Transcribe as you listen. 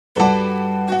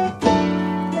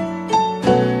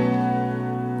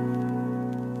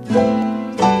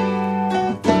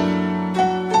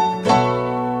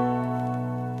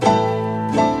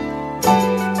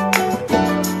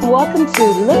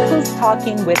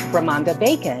Talking with Ramonda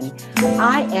Bacon.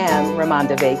 I am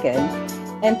Ramonda Bacon,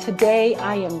 and today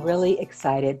I am really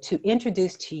excited to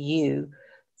introduce to you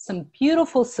some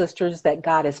beautiful sisters that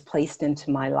God has placed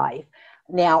into my life.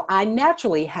 Now, I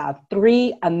naturally have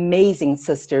three amazing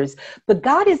sisters, but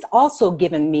God has also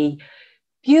given me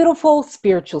beautiful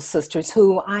spiritual sisters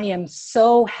who I am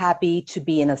so happy to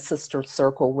be in a sister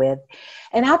circle with.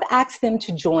 And I've asked them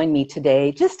to join me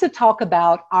today just to talk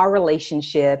about our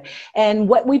relationship and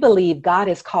what we believe God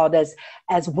has called us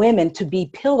as women to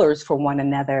be pillars for one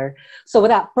another. So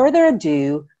without further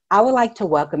ado, I would like to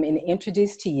welcome and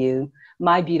introduce to you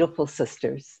my beautiful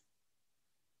sisters.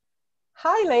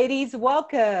 Hi, ladies.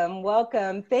 Welcome.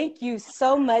 Welcome. Thank you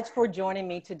so much for joining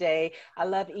me today. I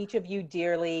love each of you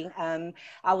dearly.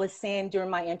 I was saying during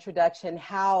my introduction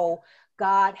how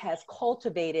God has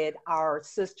cultivated our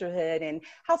sisterhood and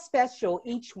how special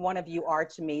each one of you are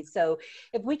to me. So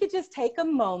if we could just take a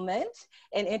moment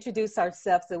and introduce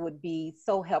ourselves, it would be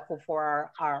so helpful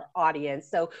for our audience.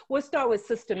 So we'll start with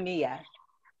Sister Mia.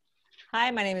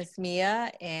 Hi, my name is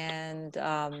Mia, and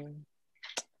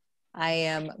I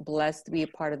am blessed to be a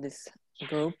part of this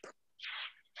group.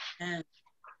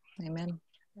 Amen.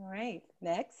 All right.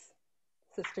 Next,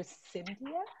 Sister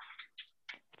Cynthia.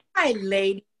 Hi,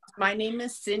 ladies. My name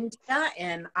is Cynthia,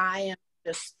 and I am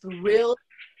just thrilled to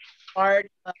be part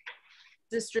of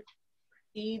Sister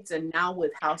Seeds and now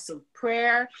with House of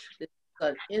Prayer. This is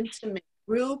an intimate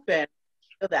group, and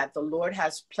I feel that the Lord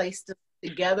has placed us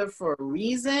together for a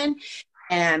reason.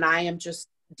 And I am just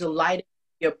delighted to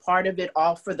be a part of it,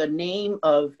 all for the name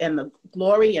of and the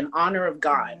glory and honor of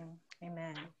God.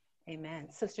 Amen.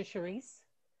 Amen. Sister Sharice.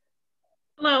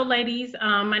 Hello, ladies.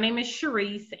 My name is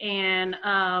Sharice, and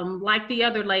like the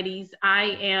other ladies,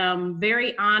 I am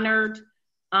very honored,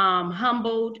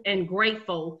 humbled, and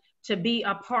grateful to be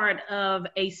a part of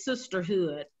a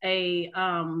sisterhood, a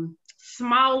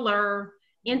smaller,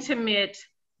 intimate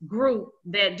group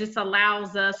that just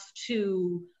allows us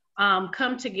to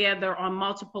come together on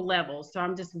multiple levels. So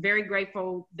I'm just very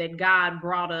grateful that God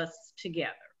brought us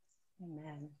together.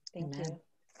 Amen. Thank you.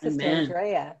 Sister Amen.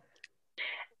 Andrea.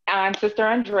 I'm Sister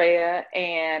Andrea,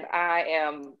 and I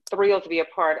am thrilled to be a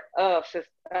part of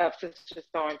Sister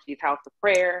Sowing Seeds House of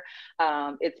Prayer.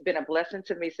 It's been a blessing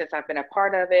to me since I've been a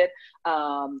part of it.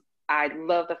 I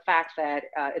love the fact that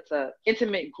it's an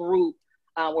intimate group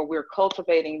where we're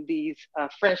cultivating these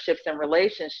friendships and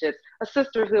relationships, a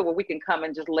sisterhood where we can come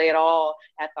and just lay it all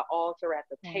at the altar, at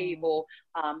the table.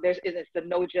 It's the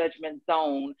no judgment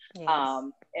zone. Yes.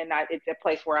 It's a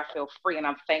place where I feel free, and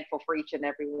I'm thankful for each and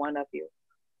every one of you.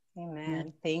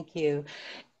 Amen. Thank you.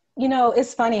 You know,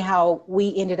 it's funny how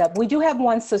we do have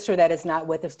one sister that is not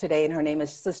with us today, and her name is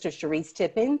Sister Sharice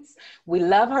Tippins. We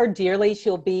love her dearly.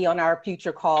 She'll be on our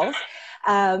future calls.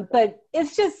 But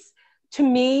it's just, to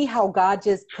me, how God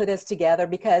just put us together,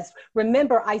 because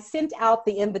remember, I sent out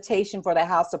the invitation for the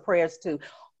House of Prayers to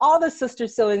all the Sister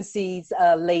Sowing Seeds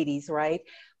ladies, right?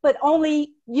 But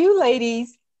only you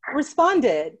ladies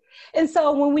responded. And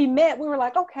so when we met, we were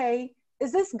like, okay,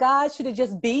 is this God? Should it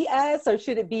just be us, or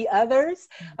should it be others,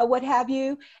 or what have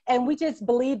you? And we just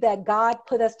believe that God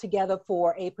put us together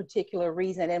for a particular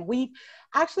reason. And we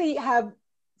actually have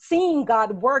seen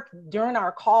God work during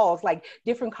our calls, like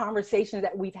different conversations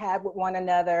that we've had with one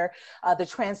another, the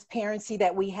transparency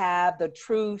that we have, the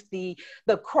truth, the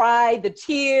cry, the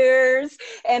tears,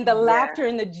 and the laughter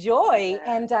and the joy.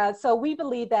 And so we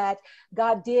believe that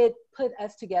God did put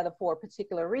us together for a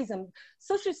particular reason.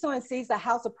 Sister Sowing Seeds, the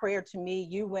House of Prayer, to me,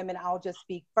 you women, I'll just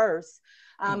speak first.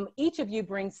 Each of you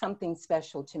brings something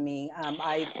special to me.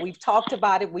 We've talked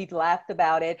about it. We've laughed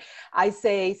about it. I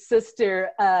say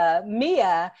Sister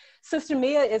Mia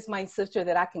is my sister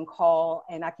that I can call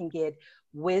and I can get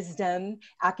wisdom.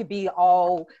 I could be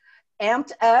all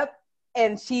amped up,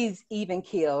 and she's even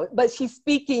killed, but she's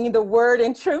speaking the word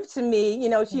and truth to me. You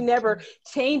know, she never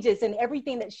changes, and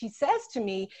everything that she says to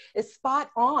me is spot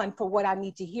on for what I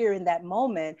need to hear in that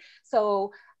moment.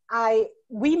 So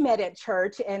we met at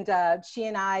church, and she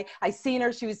and I seen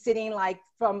her. She was sitting like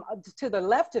from to the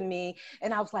left of me,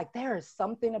 and I was like, there is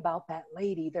something about that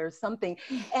lady. There's something.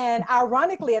 And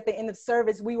ironically, at the end of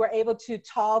service, we were able to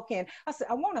talk, and I said,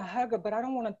 I want to hug her, but I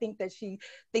don't want to think that she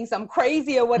thinks I'm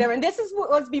crazy or whatever. And this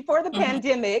was before the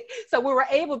pandemic, so we were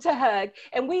able to hug,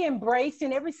 and we embraced.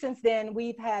 And ever since then,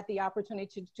 we've had the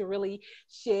opportunity to really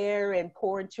share and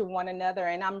pour into one another.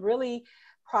 And I'm really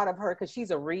proud of her because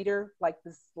she's a reader. Like,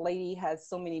 this lady has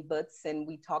so many books, and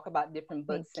we talk about different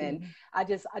books. And I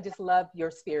just love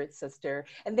your spirit, sister.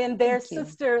 And then there's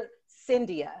Sister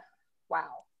Cynthia. Wow.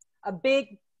 A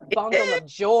big bundle of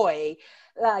joy.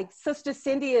 Like Sister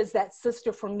Cindy is that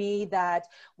sister for me that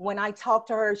when I talk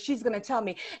to her, she's going to tell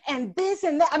me, and this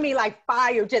and that. I mean, like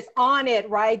fire, just on it,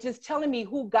 right? Just telling me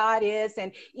who God is.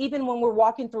 And even when we're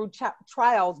walking through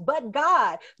trials, but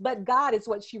God is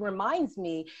what she reminds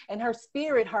me. And her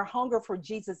spirit, her hunger for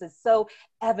Jesus is so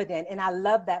evident. And I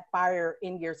love that fire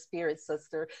in your spirit,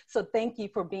 sister. So thank you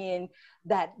for being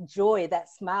that joy, that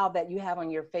smile that you have on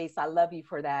your face. I love you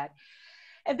for that.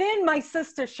 And then my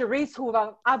sister, Cherise, who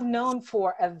I've known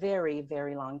for a very,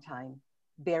 very long time.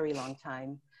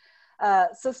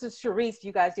 Sister Cherise,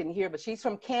 you guys didn't hear, but she's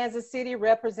from Kansas City,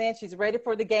 represent. She's ready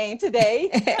for the game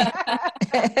today.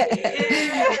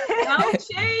 Oh,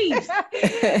 Chiefs.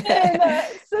 And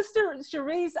Sister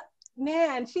Cherise,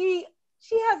 man, she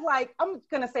has like, I'm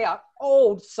going to say an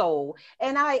old soul.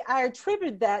 And I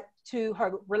attribute that to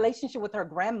her relationship with her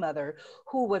grandmother,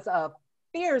 who was a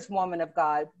fierce woman of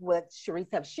God, what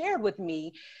Cherise have shared with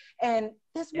me. And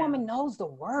this woman knows the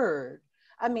word.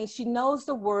 I mean, she knows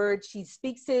the word. She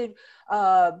speaks it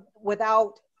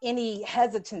without any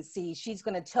hesitancy. She's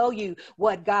going to tell you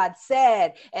what God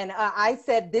said. And I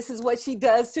said, this is what she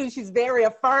does too. She's very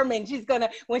affirming. She's going to,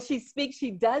 when she speaks,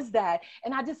 she does that.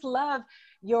 And I just love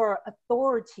your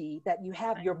authority that you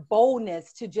have, your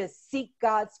boldness to just seek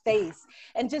God's face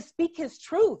and just speak his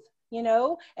truth. You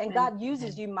know, and God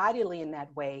uses you mightily in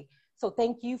that way. So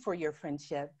thank you for your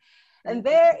friendship. And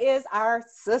there is our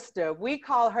sister. We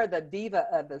call her the diva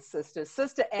of the sisters,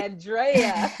 Sister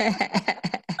Andrea.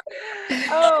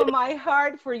 Oh, my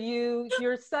heart for you.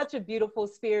 You're such a beautiful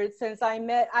spirit. Since I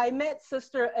met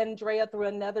Sister Andrea through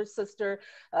another sister,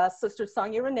 Sister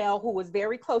Sonia Rennell, who was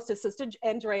very close to Sister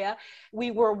Andrea.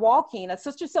 We were walking, a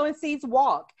Sister Sowing Seeds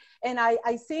walk. And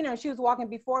I seen her, and she was walking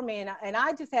before me, and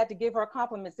I just had to give her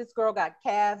compliments. This girl got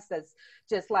calves that's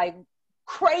just like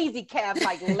crazy calves,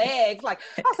 like legs. Like,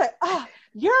 I said, oh,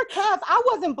 your calves, I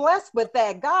wasn't blessed with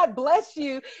that. God bless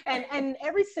you. And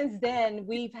ever since then,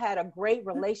 we've had a great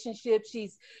relationship. She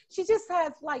just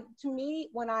has, like, to me,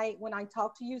 when I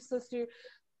talk to you, sister,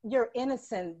 you're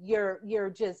innocent. You're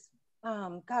just,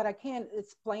 God, I can't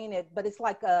explain it, but it's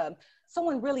like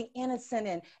someone really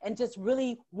innocent and just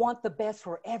really want the best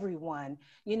for everyone.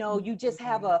 You know, you just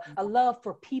have a love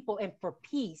for people and for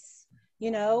peace. You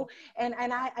know, and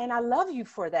I love you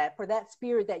for that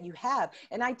spirit that you have.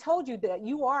 And I told you that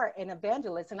you are an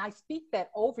evangelist, and I speak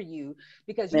that over you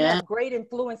because you have great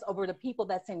influence over the people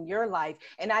that's in your life.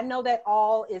 And I know that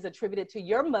all is attributed to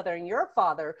your mother and your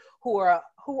father, who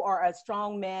are a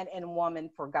strong man and woman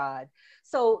for God.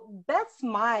 So that's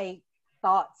my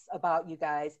thoughts about you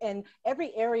guys. And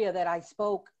every area that I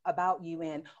spoke about you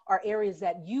in are areas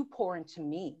that you pour into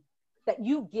me, that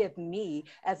you give me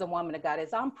as a woman of God.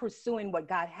 As I'm pursuing what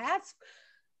God has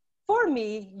for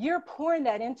me, you're pouring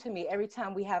that into me every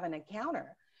time we have an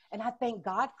encounter. And I thank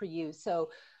God for you.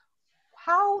 So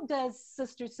how does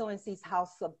Sister Sowing Seeds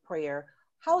House of Prayer,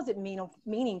 how is it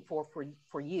meaningful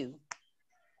for you?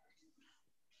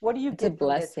 What do you get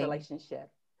from this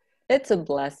relationship? It's a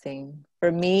blessing.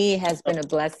 For me, it has been a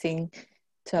blessing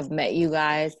to have met you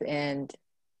guys and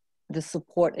the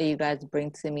support that you guys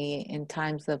bring to me in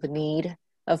times of need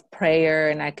of prayer.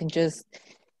 And I can just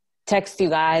text you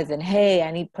guys and, hey,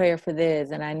 I need prayer for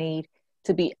this and I need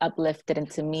to be uplifted.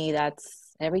 And to me,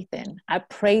 that's everything. I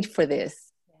prayed for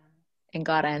this and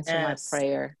God answered my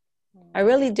prayer. I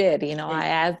really did. You know, I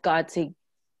asked God to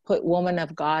put woman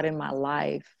of God in my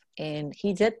life, and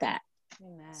he did that.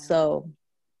 Amen. So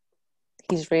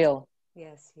he's real.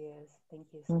 Yes, he is. Thank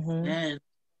you. Mm-hmm.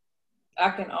 I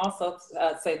can also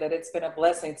say that it's been a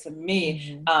blessing to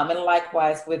me, and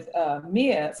likewise with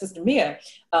Sister Mia,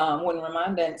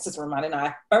 when Sister Ramonda and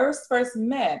I first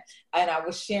met, and I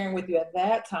was sharing with you at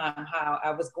that time how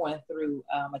I was going through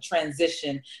a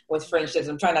transition with friendships.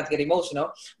 I'm trying not to get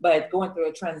emotional, but going through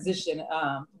a transition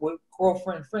with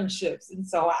girlfriend friendships, and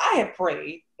so I had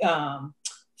prayed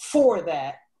for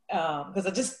that. Because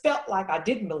I just felt like I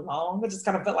didn't belong. I just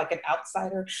kind of felt like an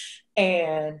outsider.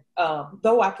 And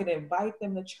though I could invite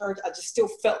them to church, I just still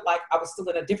felt like I was still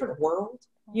in a different world,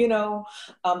 you know.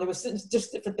 There was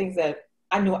just different things that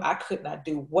I knew I could not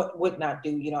do, would not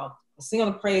do, you know. I sing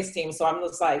on the praise team, so I'm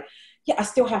just like, yeah, I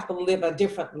still have to live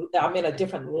I'm in a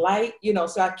different light, you know,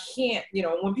 so I can't, you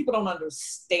know, when people don't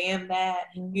understand that,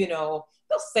 you know,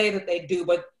 they'll say that they do,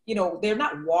 but, you know, they're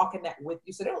not walking that with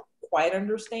you, so they don't quite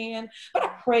understand. But I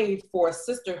prayed for a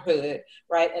sisterhood,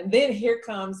 right? And then here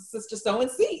comes Sister Sowing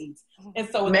Seeds. And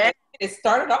so it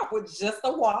started off with just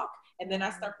a walk, and then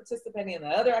I started participating in the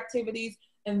other activities.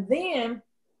 And then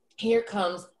here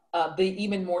comes the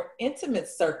even more intimate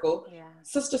circle,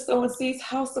 Sister So-and-C's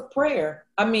House of Prayer.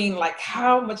 I mean, like,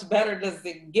 how much better does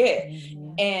it get?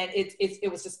 Mm-hmm. And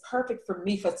it was just perfect for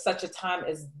me for such a time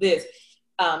as this.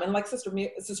 And like Sister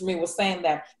Mia was saying,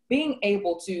 that being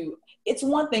able to, it's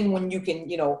one thing when you can,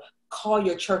 call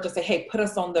your church and say, hey, put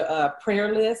us on the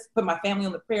prayer list, put my family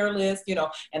on the prayer list,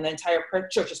 and the entire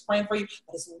church is praying for you.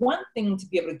 But it's one thing to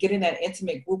be able to get in that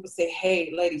intimate group and say,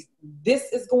 hey, ladies,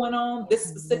 this is going on, this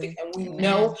specific, and we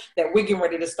know that we're getting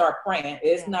ready to start praying.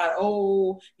 It's not,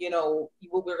 we're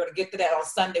going to get to that on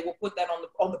Sunday. We'll put that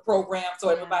on the program so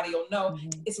everybody will know.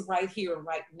 It's right here and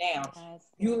right now.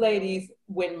 You ladies,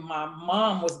 when my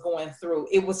mom was going through,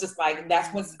 it was just like,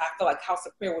 that's when I feel like House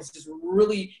of Prayer was just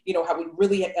really, how we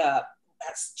really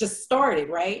that's just started,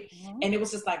 right? And it was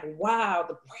just like, wow,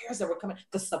 the prayers that were coming,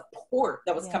 the support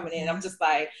that was coming in. I'm just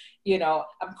like,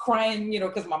 I'm crying,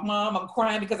 because I'm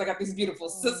crying because I got these beautiful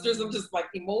sisters. I'm just like,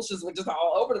 emotions were just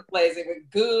all over the place. They were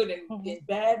good and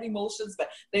bad emotions, but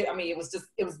it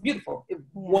was beautiful. It was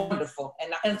wonderful.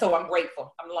 And so I'm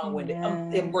grateful. I'm long-winded.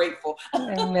 I'm grateful.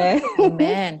 Amen.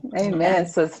 Amen. Amen,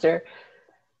 sister.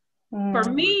 For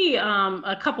me,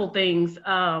 a couple things.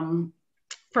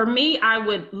 For me, I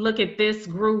would look at this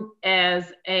group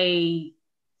as a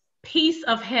piece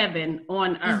of heaven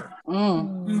on earth.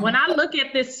 When I look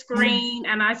at this screen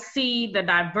and I see the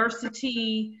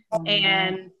diversity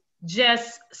and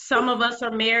just some of us are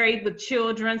married with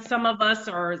children, some of us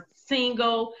are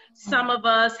single, some of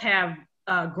us have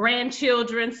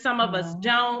grandchildren, some of us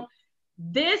don't.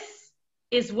 This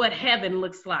is what heaven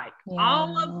looks like.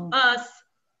 All of us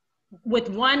with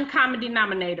one common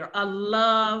denominator, a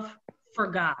love for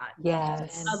God.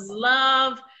 Yes. A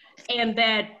love, and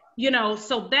that,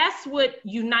 so that's what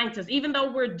unites us. Even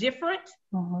though we're different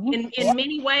in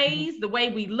many ways, the way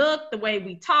we look, the way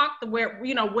we talk,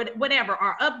 whatever,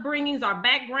 our upbringings, our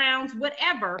backgrounds,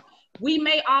 whatever, we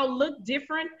may all look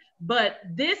different, but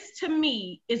this to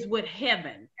me is what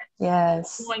heaven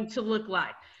is going to look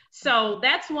like. So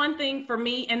that's one thing for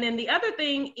me. And then the other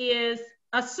thing is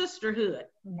a sisterhood.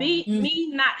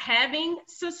 Me not having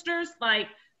sisters, like,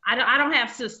 I don't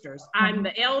have sisters. I'm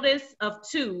the eldest of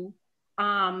two.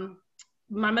 My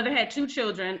mother had two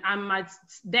children. I'm my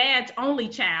dad's only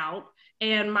child,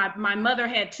 and my mother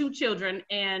had two children,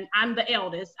 and I'm the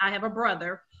eldest. I have a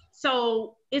brother.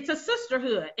 So it's a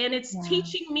sisterhood, and it's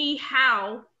teaching me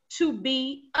how to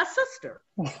be a sister,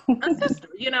 and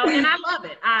I love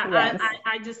it.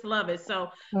 I just love it. So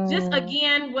just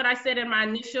again, what I said in my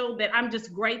initial, that I'm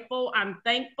just grateful, I'm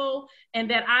thankful, and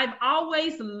that I've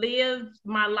always lived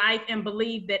my life and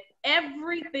believed that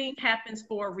everything happens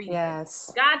for a reason.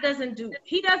 God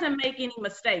he doesn't make any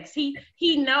mistakes.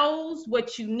 He knows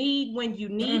what you need when you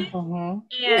need it.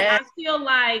 And I feel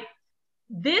like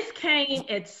this came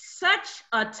at such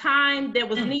a time that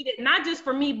was needed, not just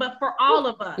for me, but for all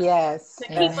of us. To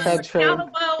keep us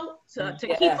accountable, to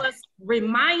keep us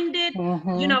reminded,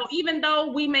 even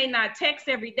though we may not text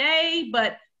every day,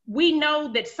 but we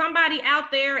know that somebody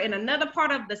out there in another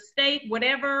part of the state,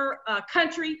 whatever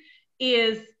country,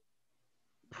 is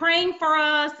praying for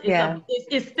us,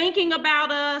 is thinking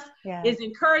about us, is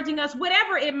encouraging us,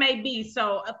 whatever it may be.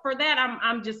 So for that,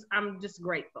 I'm just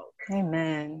grateful.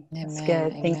 Amen. That's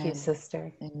good. Thank you,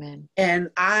 sister. Amen.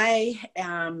 And I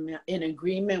am in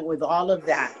agreement with all of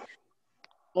that.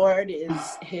 Lord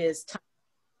is his time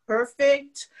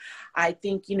perfect. I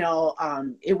think,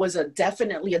 it was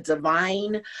definitely a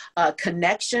divine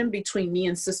connection between me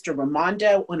and Sister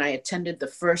Ramonda when I attended the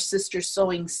first Sister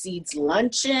Sowing Seeds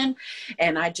luncheon.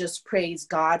 And I just praise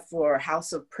God for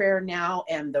House of Prayer now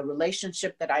and the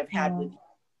relationship that I've had with you.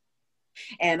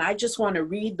 And I just want to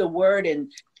read the word in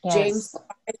James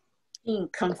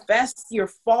 5:15, confess your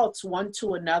faults one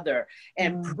to another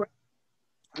and pray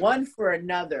one for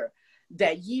another,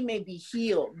 that ye may be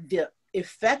healed. The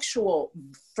effectual,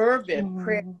 fervent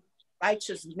prayer,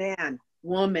 righteous man,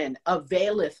 woman,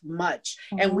 availeth much.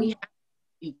 And we have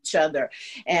each other.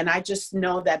 And I just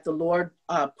know that the Lord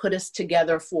put us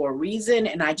together for a reason.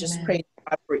 And I just pray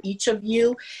for each of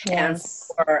you and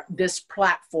for this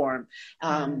platform.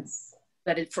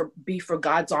 That it be for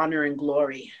God's honor and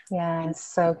glory.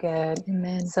 So good.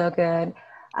 Amen. So good.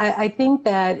 I think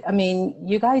that,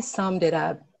 you guys summed it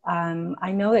up.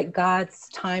 I know that God's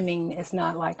timing is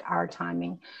not like our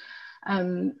timing.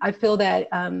 I feel that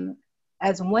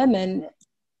as women,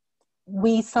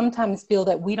 we sometimes feel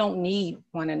that we don't need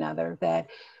one another, that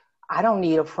I don't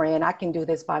need a friend. I can do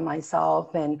this by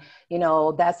myself. And,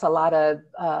 that's a lot of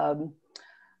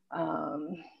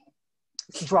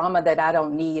drama that I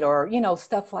don't need, or,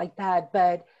 stuff like that.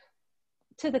 But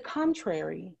to the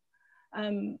contrary,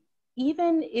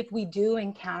 even if we do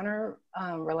encounter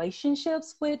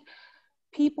relationships with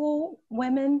people,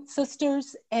 women,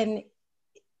 sisters, and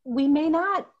we may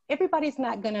not, everybody's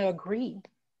not going to agree.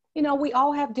 You know, we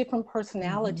all have different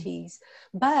personalities,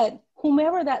 but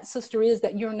whomever that sister is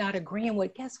that you're not agreeing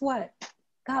with, guess what?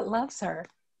 God loves her.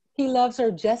 He loves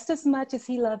her just as much as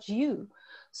he loves you.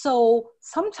 So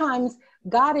sometimes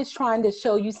God is trying to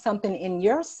show you something in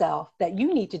yourself that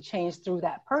you need to change through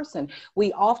that person.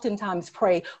 We oftentimes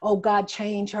pray, oh, God,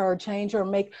 change her,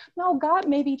 no, God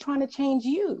may be trying to change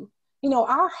you. You know,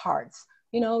 our hearts,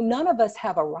 you know, none of us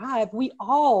have arrived. We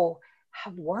all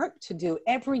have work to do.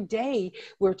 Every day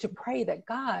we're to pray that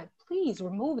God, please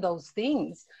remove those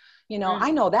things. You know,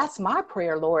 I know that's my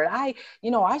prayer, Lord. I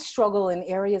struggle in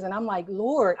areas and I'm like,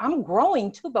 Lord, I'm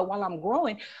growing too. But while I'm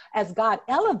growing, as God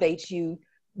elevates you,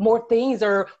 more things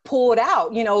are pulled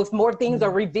out, you know, more things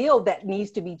are revealed that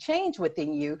needs to be changed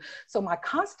within you. So my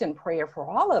constant prayer for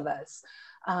all of us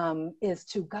is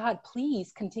to God,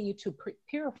 please continue to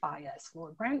purify us,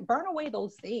 Lord. Burn away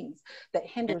those things that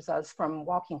hinders us from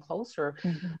walking closer.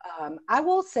 I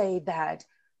will say that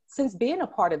since being a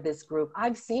part of this group,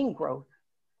 I've seen growth.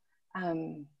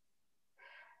 You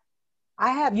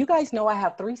guys know I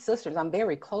have 3 sisters I'm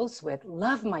very close with,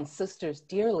 love my sisters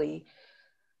dearly.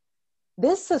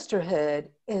 This sisterhood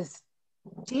is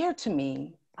dear to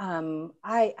me.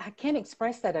 I can't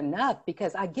express that enough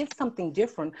because I get something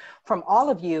different from all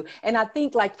of you. And I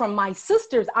think like from my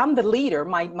sisters, I'm the leader,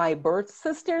 my birth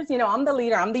sisters, you know, I'm the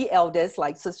leader, I'm the eldest,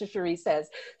 like Sister Cherise has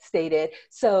stated.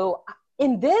 So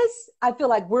in this, I feel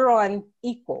like we're on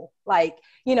equal. Like,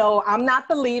 you know, I'm not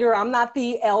the leader, I'm not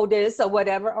the eldest or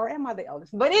whatever, or am I the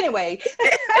eldest? But anyway, but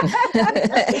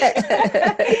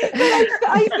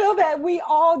I feel that we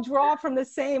all draw from the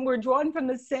same, we're drawing from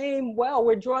the same well,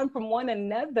 we're drawing from one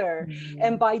another.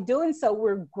 And by doing so,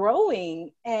 we're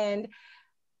growing. And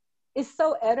it's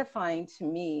so edifying to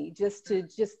me just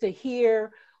to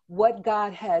hear what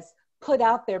God has put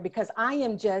out there, because I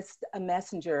am just a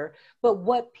messenger, but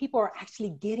what people are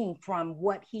actually getting from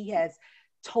what he has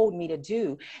told me to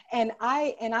do. And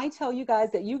I tell you guys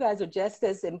that you guys are just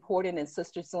as important in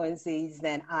Sister Sowenzie's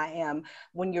than I am.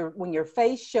 When your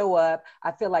face show up,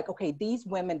 I feel like, okay, these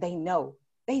women, they know.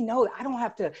 I don't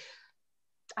have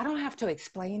to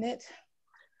explain it.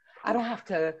 I don't have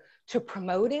to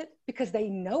promote it, because they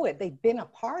know it. They've been a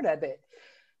part of it.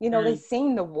 You know, they've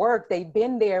seen the work. They've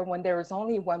been there when there was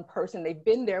only one person. They've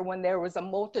been there when there was a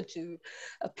multitude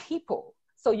of people.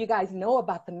 So you guys know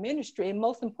about the ministry. And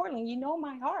most importantly, you know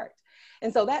my heart.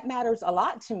 And so that matters a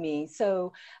lot to me.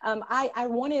 So I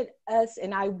wanted us,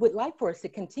 and I would like for us to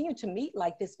continue to meet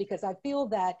like this, because I feel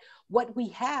that what we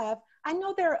have, I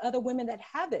know there are other women that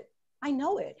have it. I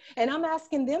know it. And I'm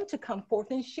asking them to come forth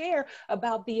and share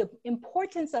about the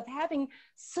importance of having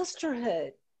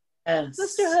sisterhood. Yes.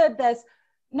 Sisterhood that's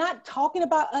not talking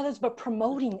about others, but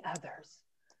promoting others.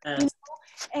 Yes. You know?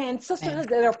 And sisterhoods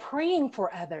that are praying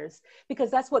for others,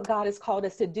 because that's what God has called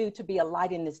us to do, to be a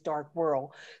light in this dark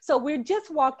world. So we're just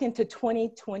walked into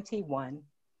 2021,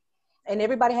 and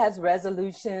everybody has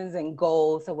resolutions and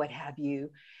goals or what have you.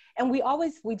 And we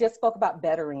just spoke about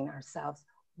bettering ourselves.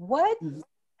 What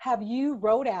have you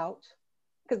wrote out?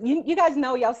 Because you guys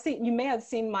know, you may have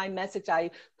seen my message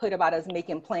I put about us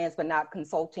making plans, but not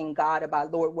consulting God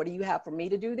about, Lord, what do you have for me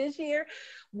to do this year?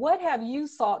 What have you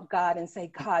sought God and say,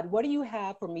 God, what do you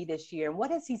have for me this year? And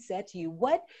what has he said to you?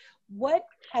 What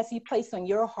has he placed on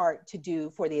your heart to do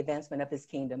for the advancement of his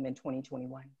kingdom in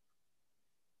 2021?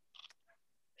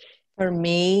 For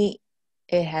me,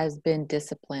 it has been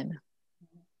discipline.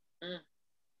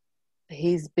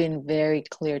 He's been very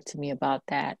clear to me about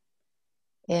that.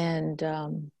 And,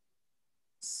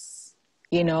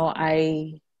 you know,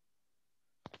 I'm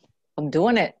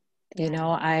doing it, you know,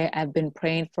 I've been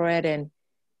praying for it, and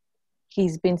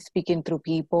he's been speaking through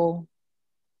people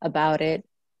about it.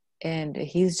 And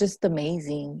he's just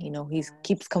amazing. You know, he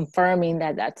keeps confirming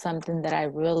that that's something that I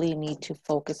really need to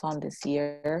focus on this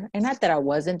year. And not that I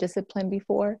wasn't disciplined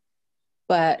before,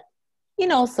 but, you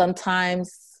know,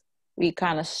 sometimes we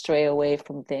kind of stray away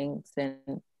from things,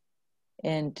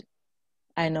 and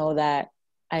I know that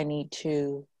I need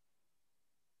to,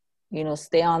 you know,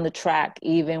 stay on the track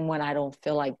even when I don't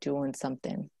feel like doing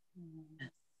something.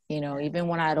 You know, even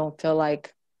when I don't feel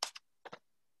like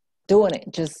doing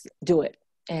it, just do it.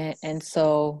 And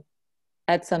so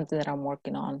that's something that I'm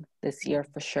working on this year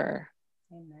for sure.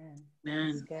 Amen.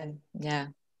 That's good. Yeah.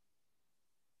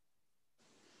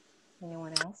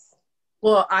 Anyone else?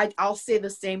 Well, I'll say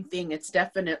the same thing. It's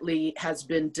definitely has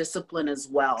been discipline as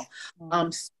well.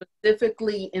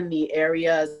 Specifically in the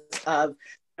areas of,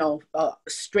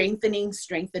 strengthening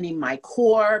my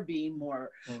core, being more,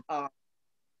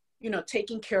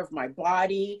 taking care of my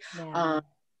body, and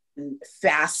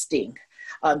fasting,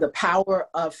 the power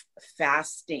of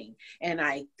fasting. And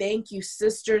I thank you,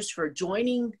 sisters, for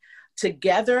joining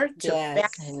together to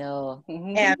fast. I know.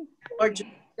 And Lord just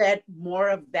said more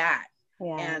of that.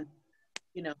 Yeah. And,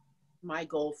 my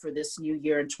goal for this new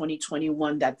year in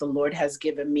 2021 that the Lord has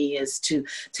given me is to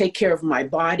take care of my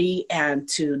body and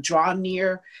to draw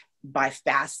near by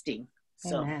fasting.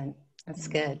 So Amen. That's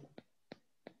good.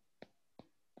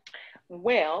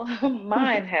 Well,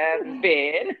 mine has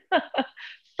been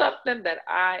something that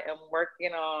I am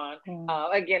working on.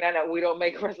 Again, I know we don't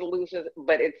make resolutions,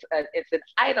 but it's an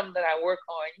item that I work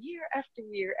on year after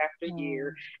year after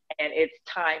year, and it's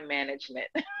time management.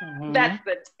 That's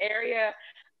the area.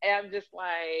 And I'm just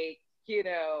like,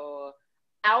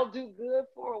 I'll do good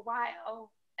for a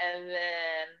while, and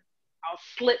then I'll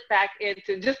slip back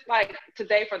into, just like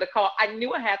today for the call. I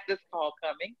knew I had this call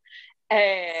coming,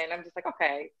 and I'm just like,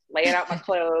 okay, laying out my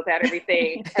clothes, had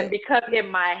everything. And because in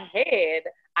my head,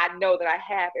 I know that I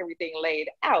have everything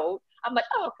laid out, I'm like,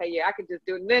 oh, okay, yeah, I can just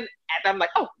do it. And then I'm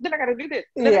like, oh, then I got to do this.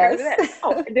 Then I got to do that.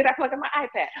 Oh, and then I plug in my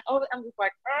iPad. Oh, I'm just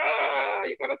like, oh,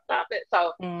 you're going to stop it.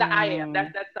 So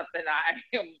that's something I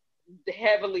am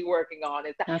heavily working on.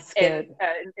 That's good.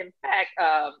 In fact,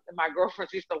 my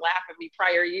girlfriends used to laugh at me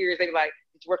prior years. They were like,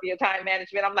 "Did you work on your time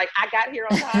management?" I'm like, "I got here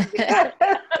on time."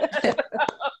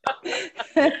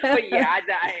 But yeah, I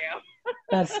am.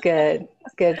 That's good.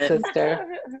 Good, sister.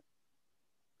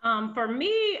 For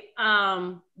me,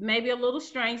 maybe a little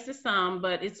strange to some,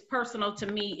 but it's personal to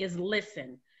me, is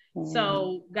listen.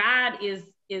 So God is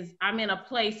I'm in a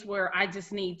place where I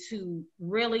just need to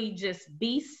really just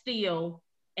be still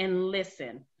and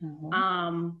listen.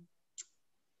 I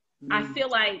feel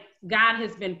like God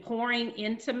has been pouring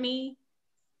into me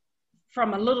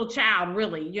from a little child,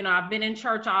 really. I've been in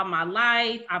church all my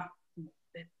life. I've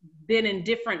been in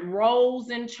different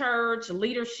roles in church,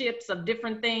 leaderships of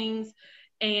different things.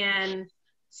 And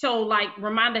so, like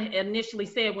Ramonda initially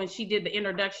said when she did the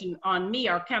introduction on me,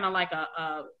 or kind of like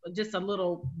just a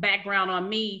little background on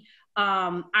me,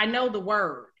 I know the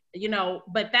word,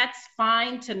 but that's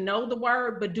fine to know the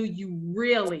word, but do you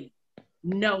really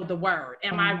know the word?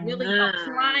 Am I really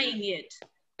applying it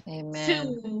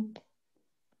to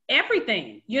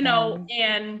everything,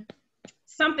 and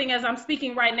something as I'm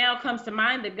speaking right now comes to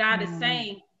mind that God is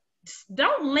saying,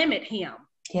 don't limit him.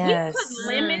 Yes. We put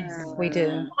limits We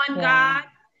do. on God,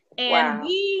 and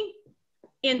we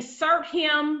insert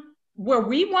him where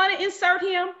we want to insert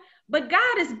him, but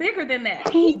God is bigger than that.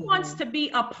 He wants to be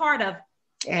a part of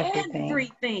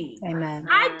everything. Amen.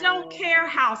 I don't care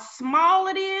how small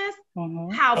it is,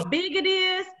 how big it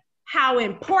is, how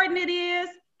important it is,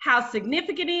 how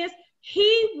significant it is.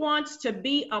 He wants to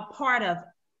be a part of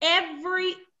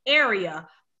every area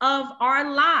of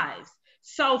our lives.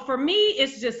 So for me,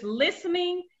 it's just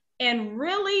listening and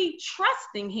really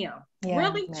trusting him,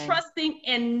 trusting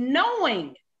and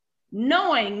knowing,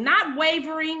 not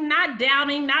wavering, not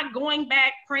doubting, not going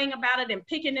back, praying about it and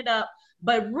picking it up,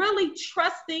 but really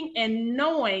trusting and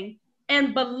knowing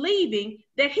and believing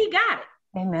that he got it.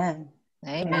 Amen.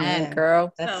 Amen,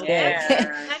 girl. That's So, good.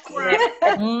 That's right.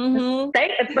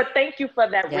 But thank you for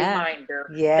that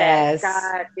reminder that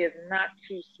God is not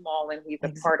too small and he's a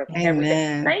part of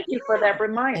everything. Thank you for that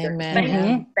reminder. Thank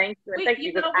you. Thank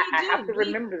you. Because I have to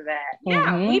remember that.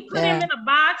 Yeah, we put him in a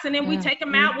box and then we take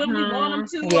him out when we want him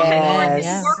to. Okay, Lord,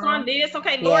 can you work on this?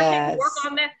 Okay, Lord, can you work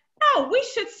on that? No, we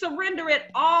should surrender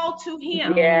it all to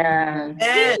him.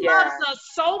 He loves us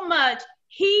so much.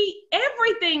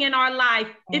 Everything in our life,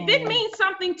 if it means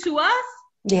something to us,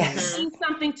 it means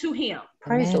something to him.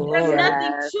 Praise the Lord. There's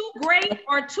nothing too great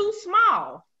or too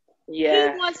small. He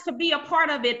wants to be a part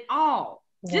of it all.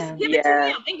 Just give it to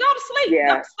him and go to sleep.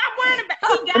 Stop worrying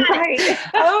about it. He got it.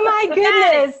 Oh my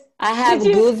goodness. I have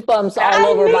goosebumps all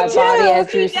over my body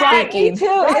as you're speaking. Me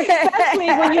too, especially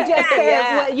when you just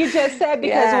said what you just said,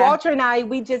 because Walter and I,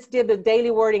 we just did the daily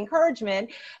word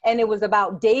encouragement, and it was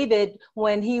about David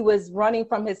when he was running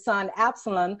from his son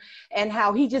Absalom, and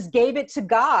how he just gave it to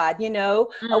God, or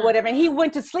whatever. And he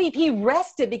went to sleep. He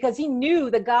rested because he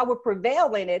knew that God would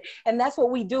prevail in it. And that's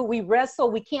what we do. We rest so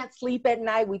we can't sleep at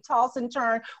night. We toss and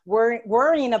turn,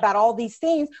 worrying about all these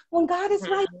things when God is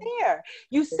right there.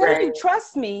 You said you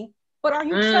trust me, but are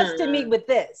you trusting me with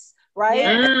this? Right?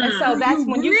 And so that's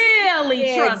when you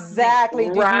really trust exactly.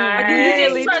 me. Do you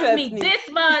really trust me this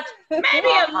much? Maybe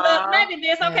a little, maybe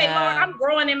this. Okay, Lord, I'm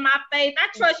growing in my faith. I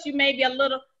trust you maybe a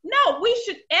little. No, we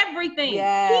should everything. He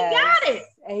got it.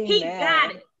 Amen. He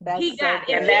got it. That's he got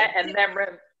so it.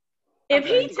 If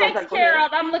he takes care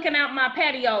of, I'm looking out my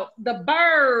patio, the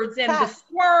birds and the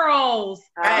squirrels.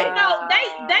 Right. You know,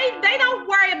 they don't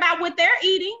worry about what they're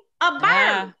eating. A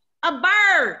bird,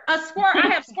 a squirrel. I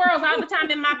have squirrels all the time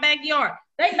in my backyard.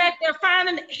 They back there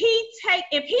finding.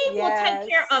 If he will take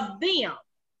care of them,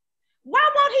 why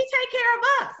won't he take care of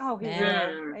us? Oh, he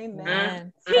will.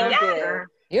 Amen. He got it.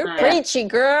 You're preachy,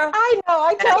 girl. I know.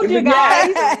 I told you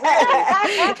guys.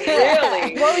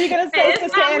 Really? What were you going to say, It's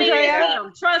Sister not me, Andrea? it's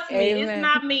him. Trust me, Amen. it's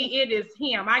not me, it is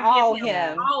him. I All give him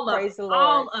him. all of Praise it. the Lord.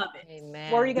 All of it.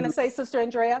 Amen. What were you going to say, Sister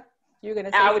Andrea? You're going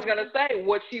to say I was going to say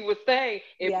what she was saying.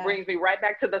 It Yeah. brings me right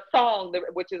back to the song,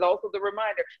 which is also the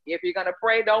reminder. If you're going to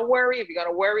pray, don't worry. If you're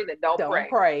going to worry, then don't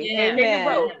pray. Yeah.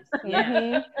 Amen.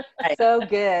 Yeah. So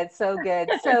good. So good.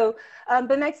 So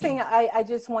the next thing I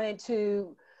just wanted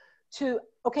to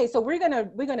okay, so we're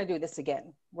gonna do this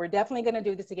again. We're definitely gonna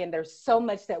do this again. There's so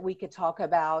much that we could talk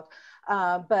about,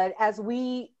 but as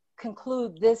we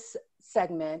conclude this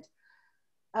segment,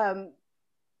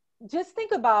 just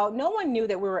think about, no one knew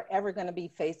that we were ever going to be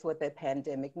faced with a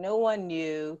pandemic. No one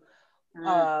knew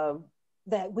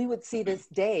that we would see this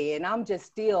day, and I'm just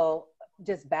still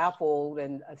just baffled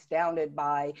and astounded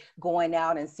by going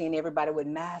out and seeing everybody with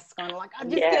masks on. Like, I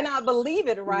just cannot believe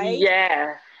it, right?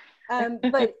 Yeah.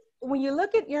 But when you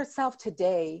look at yourself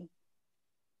today,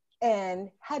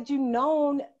 and had you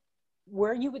known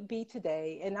where you would be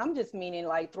today, and I'm just meaning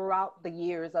like throughout the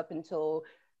years up until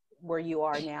where you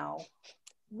are now,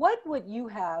 what would you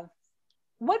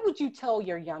tell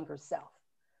your younger self?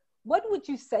 What would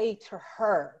you say to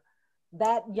her,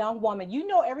 that young woman? You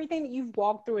know everything that you've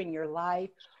walked through in your life.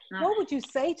 What would you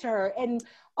say to her? And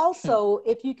also,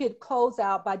 if you could close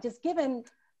out by just giving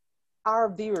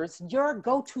our viewers your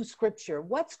go-to scripture.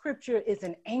 What scripture is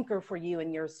an anchor for you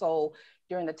in your soul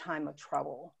during the time of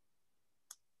trouble?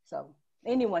 So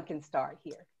anyone can start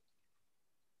here.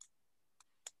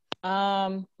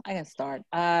 I can start.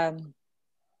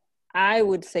 I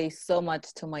would say so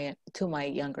much to my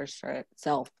younger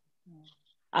self.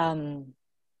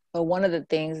 But one of the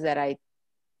things that I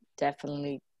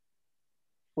definitely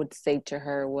would say to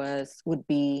her would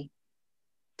be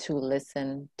to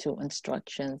listen to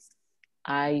instructions.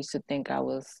 I used to think I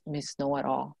was Miss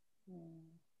Know-It-All.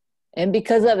 And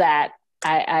because of that,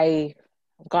 I've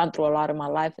gone through a lot of my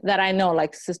life that I know,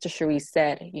 like Sister Cherise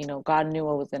said, you know, God knew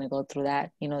I was going to go through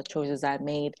that, you know, the choices I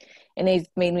made, and it's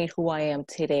made me who I am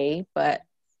today. But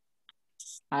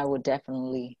I would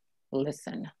definitely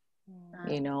listen,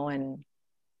 you know, and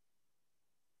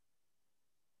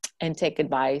take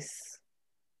advice.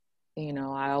 You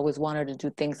know, I always wanted to do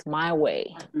things my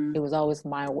way. It was always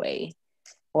my way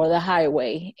or the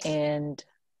highway. And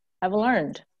I've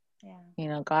learned, you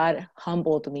know, God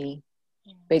humbled me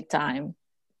big time.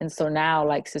 And so now,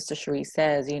 like Sister Cherise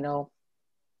says, you know,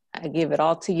 I give it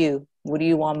all to you. What do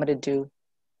you want me to do?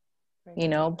 You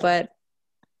know, but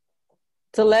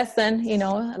it's a lesson, you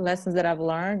know, lessons that I've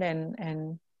learned,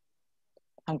 and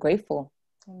I'm grateful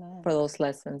for those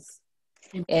lessons.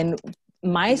 And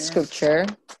my scripture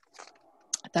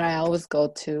that I always go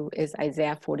to is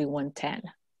Isaiah 41:10.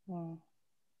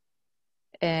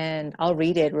 And I'll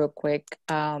read it real quick.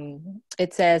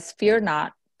 It says, "Fear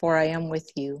not, for I am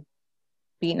with you.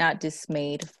 Be not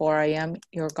dismayed, for I am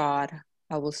your God.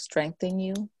 I will strengthen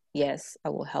you. Yes, I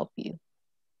will help you.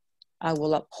 I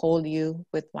will uphold you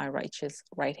with my righteous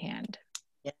right hand."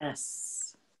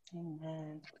 Yes.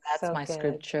 Amen. That's So my good.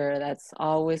 scripture. That's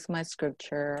always my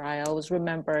scripture. I always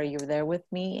remember you're there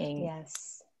with me, and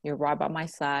you're right by my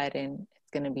side, and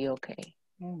it's going to be okay.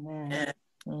 Amen.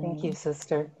 Thank you,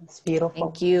 sister. It's beautiful.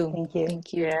 Thank you. Thank you.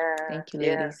 Thank you. Yeah. Thank you,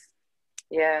 ladies.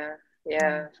 Yeah.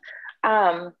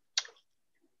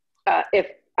 If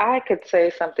I could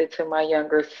say something to my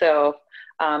younger self,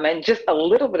 and just a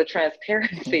little bit of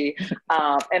transparency,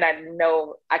 and I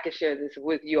know I can share this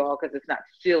with you all because it's not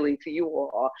silly to you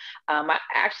all. I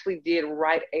actually did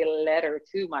write a letter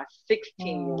to my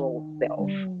 16-year-old self.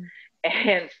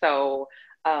 And so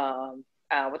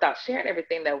without sharing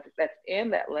everything that's in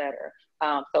that letter,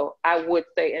 so I would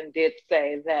say and did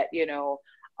say that, you know,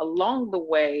 along the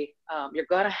way, you're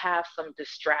going to have some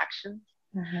distractions,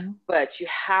 but you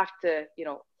have to, you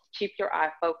know, keep your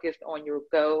eye focused on your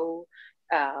goal.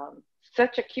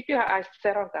 Keep your eyes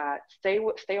set on God. Stay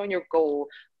on your goal.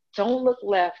 Don't look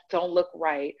left. Don't look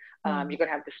right. You're going to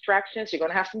have distractions. You're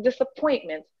going to have some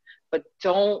disappointments, but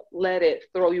don't let it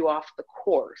throw you off the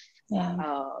course.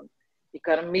 You're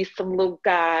going to meet some little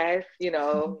guys, you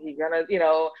know, you're going to, you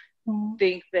know,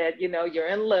 think that, you know, you're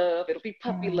in love. It'll be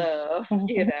puppy love,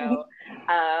 you know.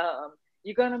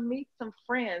 You're going to meet some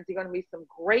friends. You're going to meet some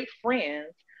great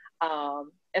friends.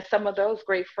 And some of those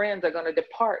great friends are going to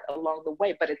depart along the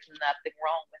way, but it's nothing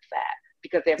wrong with that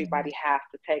because everybody has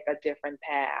to take a different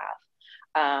path.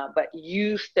 But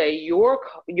you stay your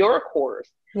course.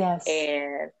 Yes.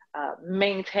 And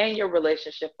maintain your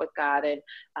relationship with God, and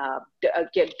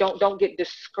don't get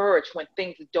discouraged when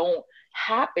things don't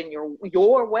happen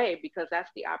your way, because that's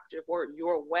the operative word,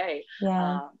 your way.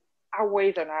 Yeah. Our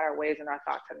ways are not our ways, and our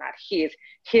thoughts are not His.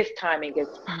 His timing is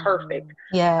perfect.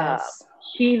 Yes.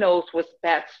 He knows what's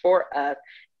best for us.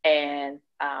 And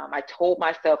I told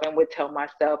myself and would tell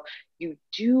myself, you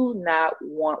do not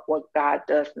want what God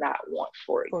does not want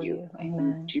for you.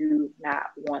 Amen. You do not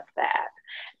want that.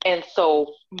 And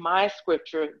so my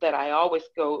scripture that I always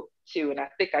go to, and I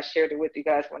think I shared it with you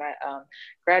guys when I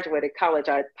graduated college,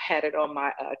 I had it on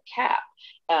my cap.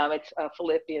 It's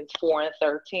Philippians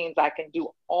 4:13. I can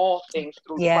do all things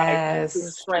through Christ who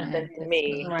strengthens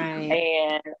me. Right.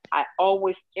 And I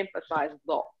always emphasize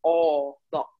the all,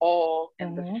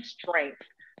 and the strength.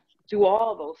 Do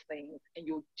all those things, and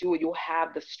you'll do it. You'll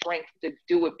have the strength to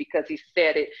do it because He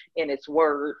said it in His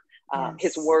word.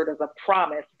 His word is a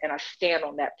promise, and I stand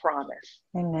on that promise.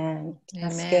 Amen.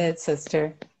 That's good,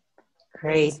 sister.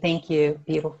 Great. Thank you.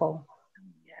 Beautiful.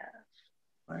 Yes.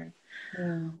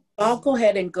 I'll go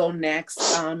ahead and go next.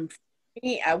 For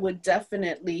me, I would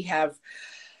definitely have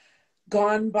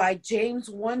gone by James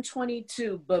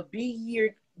 1:22, but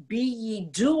be ye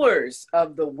doers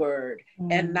of the word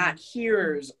and not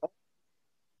hearers,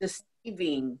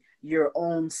 deceiving your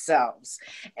own selves.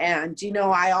 And, you know,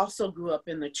 I also grew up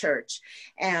in the church,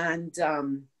 and that's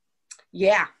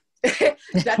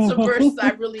a verse I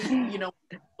really,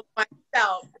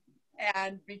 myself,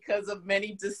 and because of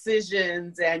many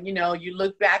decisions, and, you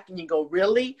look back and you go,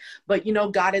 really? But,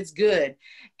 God is good,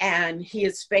 and He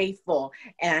is faithful,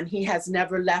 and He has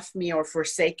never left me or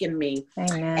forsaken me.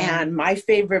 Amen. And my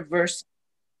favorite verse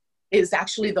is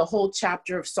actually the whole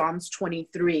chapter of Psalms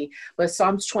 23, but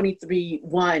Psalms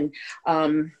 23:1,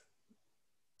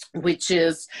 which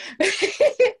is,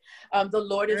 the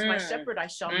Lord is my shepherd, I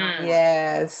shall not want.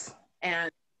 Yes.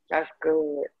 And that's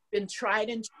good. Been tried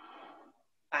in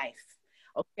life.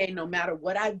 Okay, no matter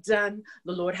what I've done,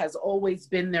 the Lord has always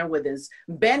been there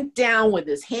bent down with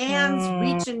His hands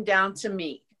reaching down to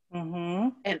me.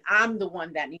 And I'm the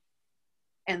one that needs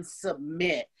and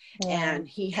submit. And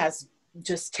He has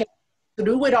just taken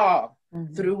through it all.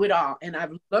 And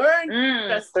I've learned to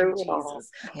trust in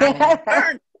Jesus. I've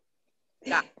learned.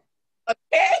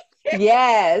 Okay.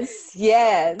 Yes.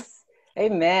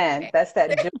 Amen. That's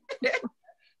that.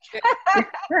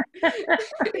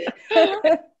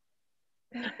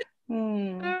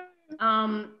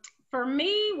 For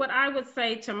me, what I would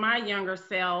say to my younger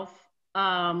self,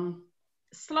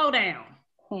 slow down.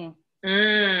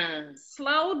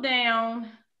 Slow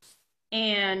down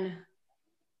and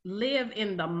live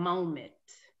in the moment.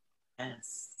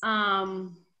 Yes.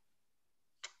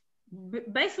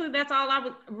 Basically, that's all I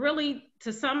would really,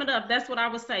 to sum it up, that's what I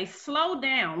would say. Slow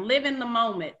down, live in the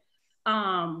moment.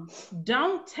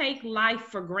 Don't take life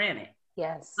for granted.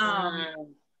 Yes.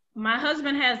 My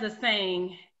husband has a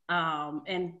saying,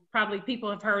 and probably people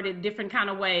have heard it different kind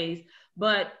of ways,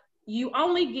 but you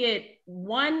only get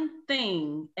one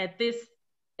thing at this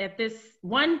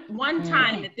one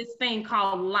time at this thing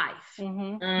called life.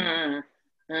 And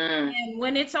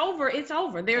when it's over, it's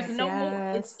over. There's no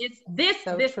more. It's this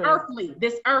earthly.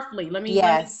 Let me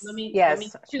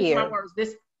choose my words.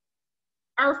 This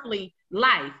earthly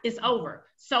life is over.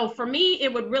 So for me,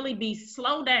 it would really be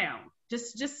slow down.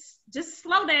 Just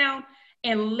slow down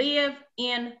and live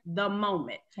in the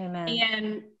moment. Amen.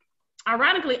 And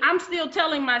ironically, I'm still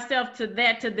telling myself to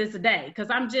this day, because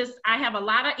I have a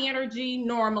lot of energy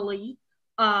normally.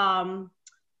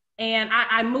 And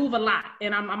I move a lot,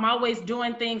 and I'm always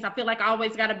doing things. I feel like I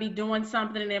always got to be doing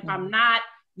something. And if I'm not,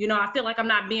 I feel like I'm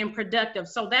not being productive.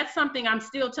 So that's something I'm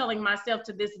still telling myself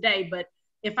to this day. But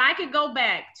if I could go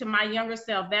back to my younger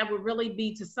self, that would really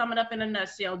be, to sum it up in a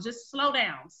nutshell, just slow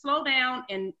down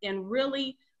and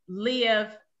really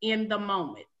live in the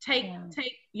moment. Take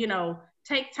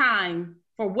time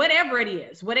for whatever it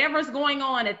is, whatever's going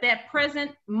on at that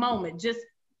present moment. Just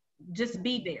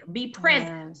be there, be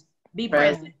present, be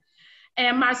present.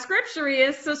 And my scripture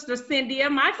is, Sister Cynthia,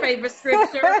 my favorite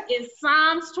scripture is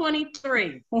Psalms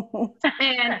 23.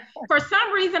 And for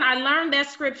some reason, I learned that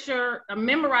scripture,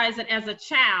 memorized it as a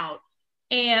child.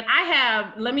 And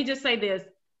let me just say this,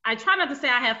 I try not to say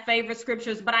I have favorite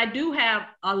scriptures, but I do have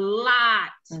a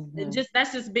lot.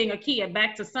 That's just being a kid,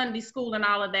 back to Sunday school and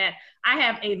all of that. I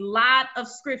have a lot of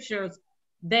scriptures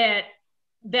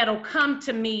that'll come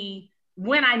to me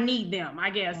when I need them, I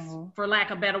guess, for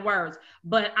lack of better words.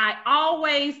 But I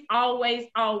always, always,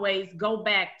 always go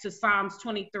back to Psalms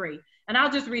 23. And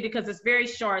I'll just read it because it's very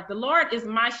short. The Lord is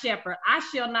my shepherd, I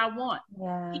shall not want.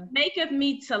 Yeah. He maketh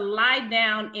me to lie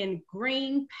down in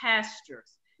green pastures.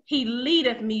 He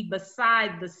leadeth me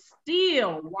beside the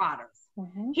still waters.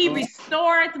 He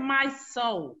restoreth my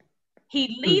soul.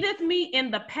 He leadeth me in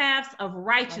the paths of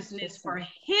righteousness for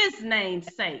his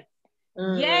name's sake.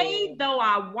 Yea, though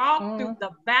I walk through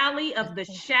the valley of the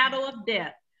shadow of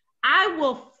death, I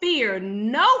will fear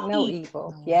no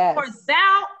evil. Yes. For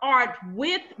thou art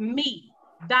with me.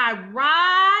 Thy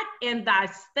rod and thy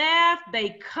staff,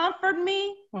 they comfort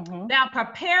me. Thou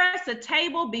preparest a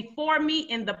table before me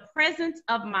in the presence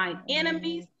of mine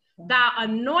enemies. Thou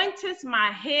anointest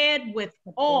my head with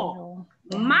oil.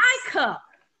 My cup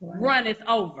runneth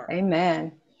over.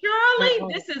 Amen.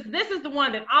 Surely, this is the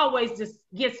one that always just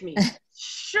gets me.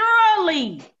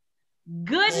 Surely,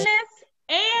 goodness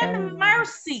and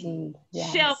mercy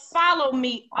shall follow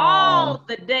me all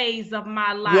the days of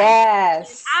my life.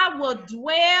 Yes. I will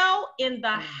dwell in the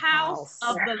house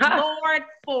of the Lord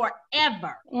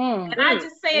forever. And I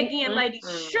just say again, ladies,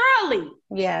 surely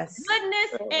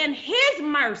goodness and his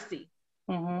mercy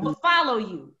will follow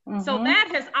you. So that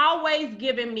has always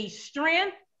given me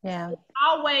strength. Yeah.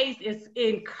 Always is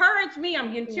encouraged me.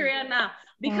 I'm getting teary now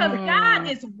because God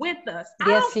is with us. I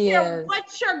Yes, don't he care is.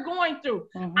 what you're going through.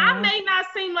 I may not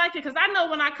seem like it because I know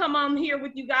when I come on here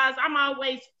with you guys, I'm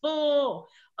always full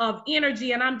of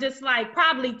energy and I'm just like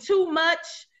probably too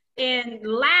much and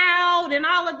loud and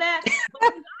all of that.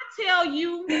 But when I tell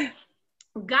you,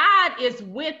 God is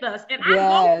with us. And I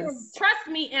go through, trust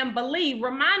me and believe,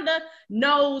 Ramonda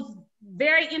knows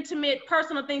very intimate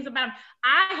personal things about him.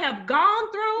 I have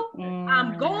gone through,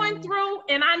 I'm going through,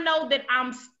 and I know that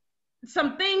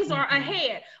some things are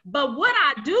ahead. But what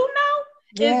I do know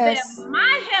is that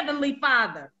my Heavenly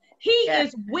Father, he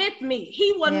is with me.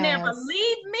 He will never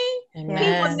leave me.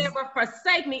 He will never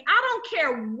forsake me. I don't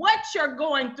care what you're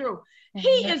going through.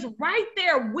 He is right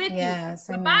there with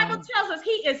you. The Bible tells us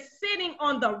he is sitting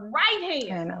on the right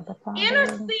hand,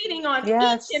 interceding on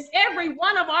each and every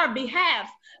one of our behalves.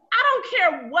 I don't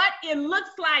care what it looks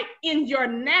like in your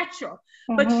natural,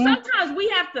 but sometimes we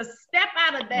have to step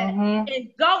out of that and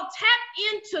go tap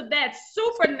into that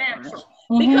supernatural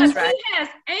because he has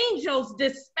angels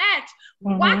dispatched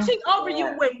watching over you.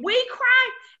 When we cry,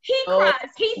 he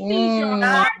cries. He sees your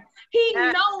heart. He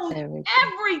knows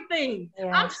everything.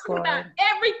 I'm talking about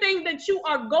everything that you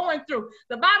are going through.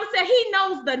 The Bible said he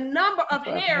knows the number of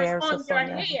hairs on your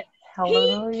head.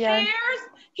 He cares.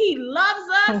 He loves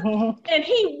us and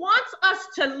he wants us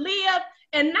to live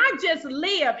and not just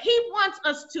live. He wants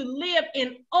us to live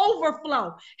in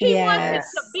overflow. He wants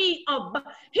it to be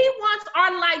he wants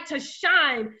our light to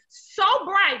shine so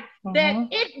bright that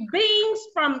it beams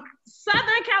from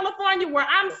Southern California where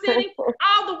I'm sitting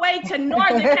all the way to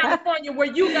Northern California where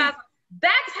you guys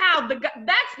are.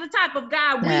 That's the type of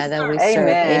God we serve.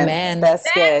 Amen. That's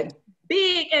good.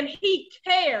 Big and he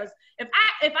cares. If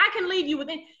I can leave you with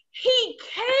it, he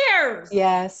cares.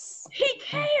 Yes. He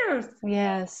cares.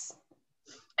 Yes.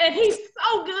 And he's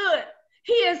so good.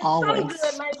 He is so good,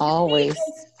 ladies. Always. He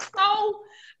is so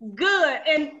good.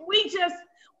 And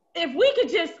if we could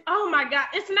just, oh my God,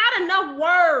 it's not enough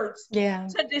words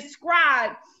to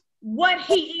describe what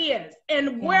he is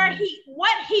and what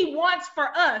he wants for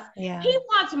us. He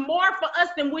wants more for us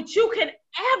than what you can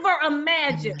ever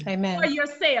imagine for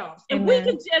yourselves. And we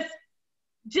can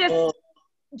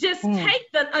just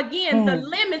take the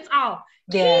limits off.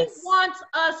 He wants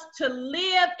us to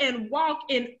live and walk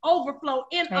in overflow,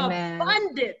 in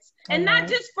abundance, and not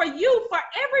just for you, for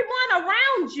everyone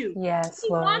around you. Yes, he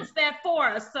wants that for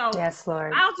us. So yes,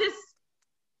 Lord.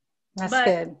 That's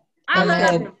good. I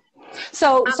love him.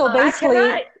 So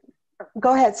basically,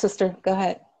 go ahead, sister. Go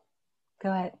ahead.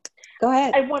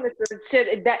 I wanted to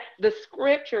say that that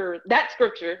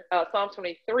scripture, Psalm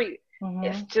 23,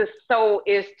 it's so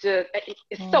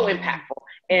impactful.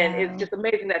 And it's just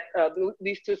amazing that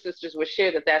these two sisters would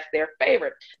share that's their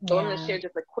favorite. So I'm going to share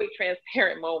just a quick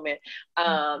transparent moment.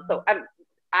 So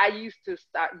I used to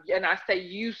start, and I say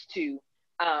used to,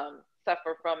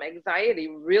 suffer from anxiety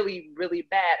really, really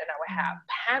bad. And I would have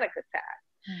panic attacks.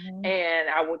 And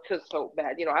I would feel so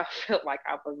bad. I felt like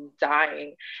I was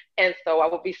dying. And so I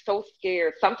would be so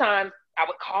scared. Sometimes I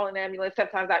would call an ambulance.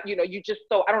 Sometimes you just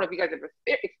so, I don't know if you guys ever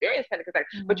experienced panic attacks,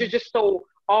 but you're just so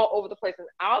all over the place and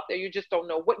out there. You just don't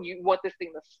know what you want this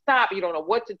thing to stop. You don't know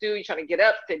what to do. You're trying to get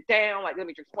up, sit down, like, let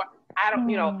me just, I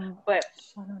don't, but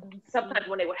sometimes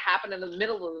when they would happen in the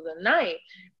middle of the night,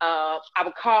 I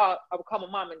would call my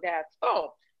mom and dad's phone.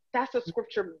 That's a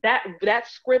scripture. That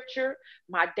scripture,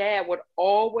 my dad would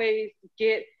always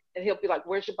get, and he'll be like,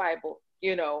 "Where's your Bible?"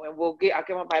 You know, and I'll get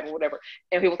my Bible, whatever.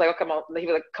 And he was like, "Oh, come on." He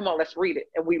was like, "Come on, let's read it."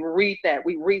 And we read that.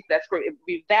 We read that scripture. It would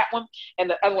be that one, and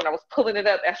the other one. I was pulling it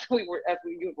up as we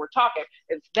were talking.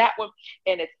 It's that one,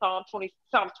 and it's Psalm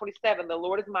 27. The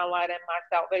Lord is my light and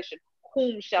my salvation.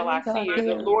 Whom shall I fear?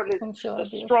 The Lord is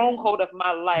the stronghold of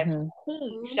my life.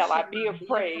 Whom shall I be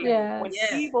afraid? Yes. When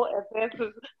evil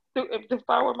advances to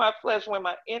devour my flesh, when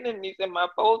my enemies and my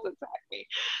foes attack me,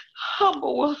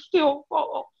 humble will still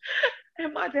fall.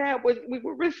 And my dad we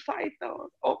would recite those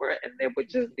over it, and there would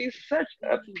just be such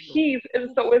a peace.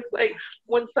 And so it's like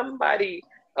when somebody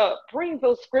brings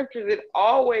those scriptures, it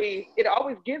always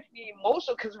gets me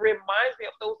emotional, because it reminds me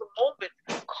of those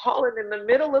moments, calling in the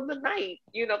middle of the night.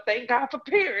 You know, thank God for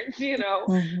parents, you know,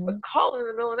 but calling in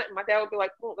the middle of the night, my dad would be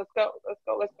like, "Oh, let's go.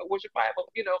 Where's your Bible?"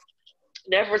 You know,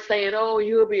 never saying, "Oh,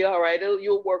 you'll be all right.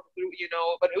 You'll work through," you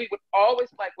know. But we would always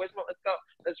like, "Where's my? Let's go.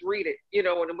 Let's read it." You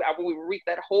know, and we would read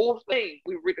that whole thing.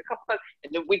 We read a couple times,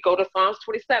 and then we go to Psalms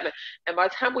 27. And by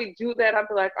the time we do that, I'd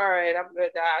be like, "All right, I'm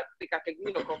good. I think I can,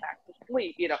 you know, go back to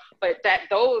sleep." You know, but that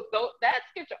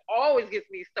scripture always gets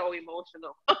me so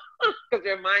emotional, because it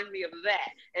reminds me of that.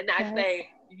 And I say,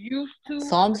 used to.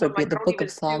 Psalms are beautiful. The book of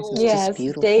Psalms is just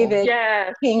beautiful. David.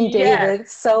 Yes, King David,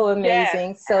 so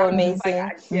amazing, so amazing.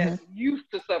 I used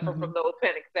to suffer from those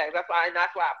panic attacks. That's why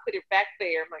I put it back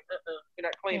there. I'm like, you're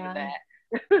not claiming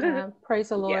that. Praise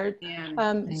the Lord.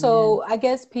 Yeah. So I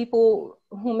guess people,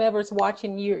 whomever's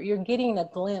watching, you're getting a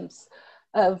glimpse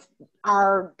of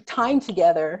our time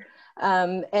together.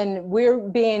 And we're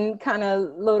being kind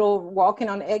of walking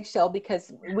on eggshell,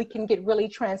 because we can get really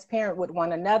transparent with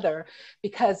one another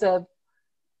because of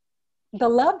the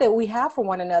love that we have for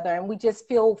one another, and we just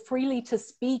feel freely to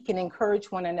speak and encourage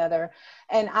one another.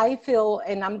 And I feel,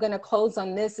 and I'm going to close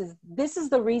on this is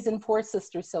the reason for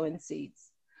Sisters Sowing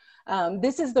Seeds.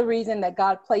 This is the reason that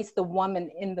God placed the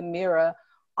woman in the mirror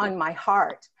on my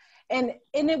heart. And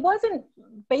it wasn't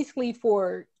basically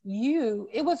for you,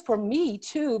 it was for me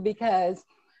too, because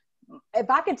if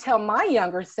I could tell my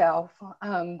younger self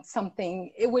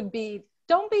something, it would be,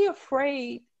 don't be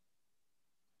afraid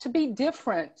to be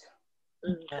different.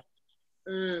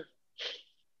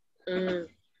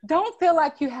 Don't feel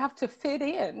like you have to fit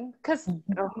in, because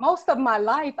most of my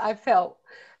life I felt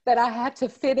that I had to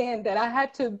fit in, that I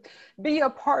had to be a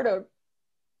part of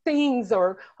things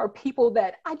or people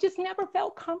that I just never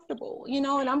felt comfortable, you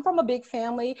know. And I'm from a big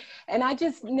family, and I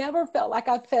just never felt like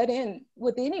I fit in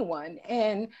with anyone.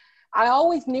 And I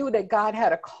always knew that God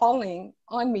had a calling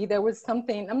on me. There was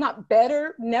something, I'm not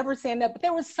better, never saying that, but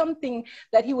there was something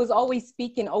that he was always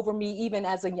speaking over me, even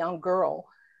as a young girl.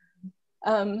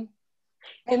 And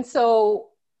so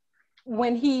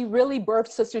when he really birthed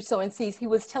Sisters Sowing Seeds, he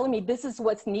was telling me, this is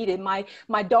what's needed.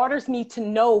 My daughters need to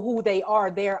know who they are,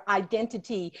 their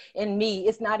identity in me.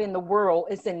 It's not in the world,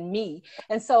 it's in me.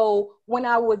 And so when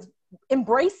I was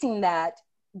embracing that,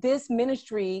 this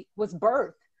ministry was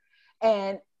birthed.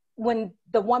 And when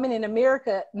the Woman in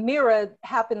America mirror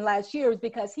happened last year, is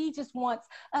because he just wants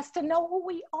us to know who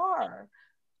we are.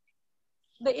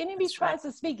 The enemy tries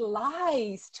to speak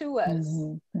lies to us.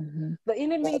 The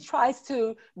enemy tries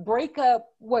to break up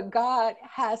what God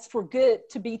has for good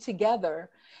to be together.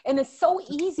 And it's so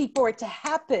easy for it to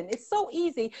happen. It's so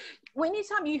easy.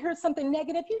 Anytime you hear something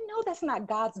negative, you know that's not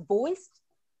God's voice.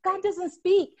 God doesn't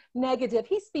speak negative.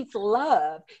 He speaks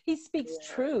love. He speaks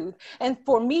truth. And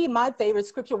for me, my favorite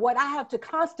scripture, what I have to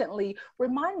constantly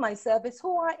remind myself is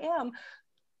who I am.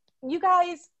 You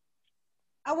guys,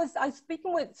 I was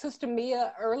speaking with Sister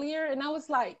Mia earlier, and I was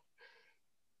like,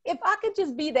 if I could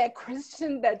just be that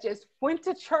Christian that just went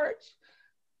to church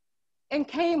and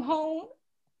came home,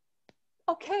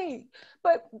 okay.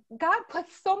 But God put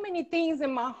so many things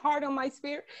in my heart, on my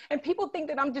spirit, and people think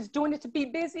that I'm just doing it to be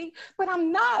busy, but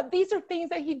I'm not. These are things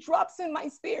that he drops in my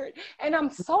spirit, and I'm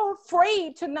so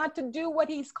afraid not to do what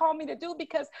he's called me to do,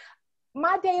 because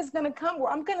my day is going to come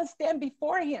where I'm going to stand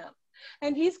before him.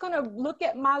 And he's going to look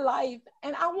at my life,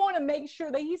 and I want to make sure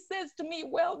that he says to me,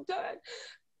 well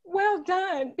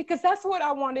done, because that's what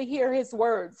I want to hear, his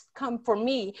words come for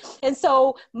me. And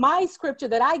so my scripture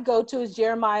that I go to is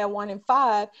Jeremiah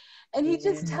 1:5. And he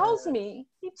just tells me,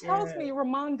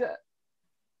 Ramonda,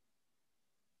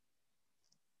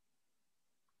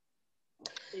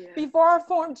 before I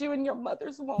formed you in your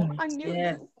mother's womb, I knew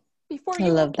you. Before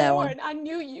you were born, I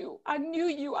knew you. I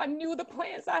knew the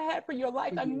plans I had for your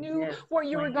life. I knew what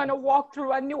you were going to walk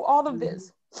through. I knew all of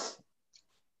this.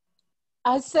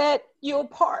 I set you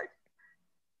apart.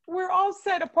 We're all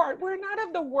set apart. We're not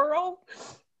of the world.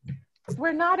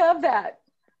 We're not of that.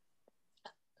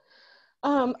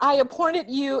 I appointed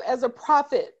you as a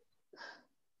prophet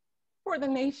for the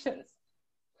nations.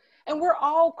 And we're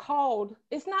all called.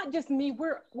 It's not just me.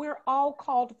 We're all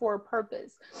called for a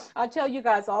purpose. I tell you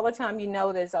guys all the time, you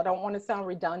know this. I don't want to sound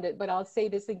redundant, but I'll say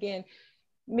this again.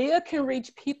 Mia can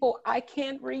reach people I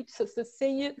can't reach. Sister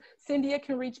Cynthia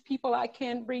can reach people I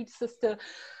can't reach. Sister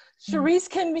Cherise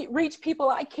can reach people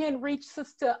I can't reach.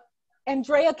 Sister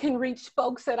Andrea can reach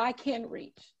folks that I can't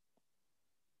reach.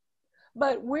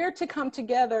 But we're to come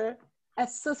together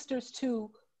as sisters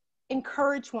to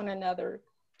encourage one another,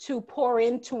 to pour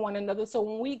into one another. So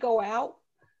when we go out,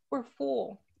 we're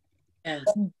full. Yes.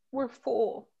 We're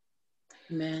full.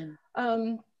 Amen.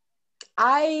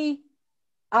 I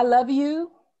love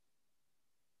you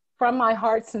from my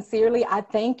heart, sincerely. I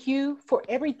thank you for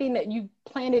everything that you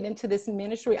planted into this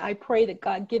ministry. I pray that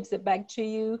God gives it back to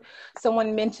you.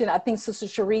 Someone mentioned, I think Sister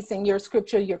Cherise, in your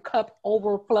scripture, your cup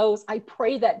overflows. I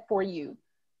pray that for you,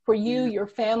 your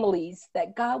families,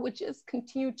 that God would just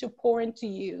continue to pour into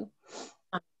you.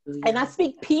 And I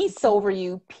speak peace over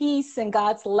you, peace and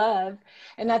God's love.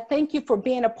 And I thank you for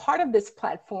being a part of this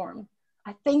platform.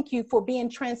 I thank you for being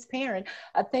transparent.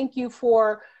 I thank you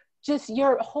for just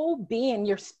your whole being,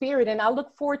 your spirit. And I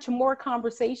look forward to more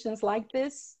conversations like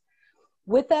this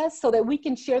with us so that we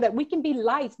can share, that we can be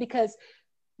lights, because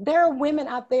there are women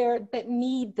out there that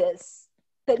need this,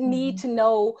 that need to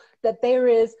know that there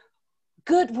is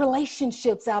good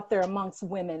relationships out there amongst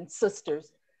women,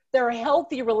 sisters. There are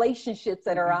healthy relationships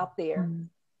that are out there.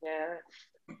 Yeah.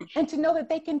 And to know that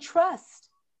they can trust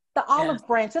the olive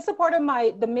branch. That's a part of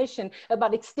the mission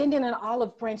about extending an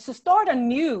olive branch to start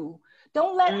anew.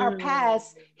 Don't let our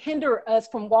past hinder us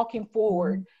from walking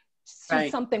forward to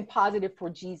something positive for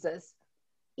Jesus.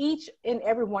 Each and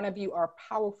every one of you are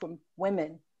powerful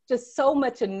women. Just so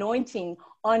much anointing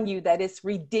on you that it's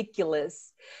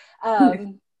ridiculous.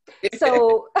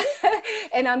 So,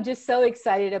 and I'm just so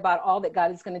excited about all that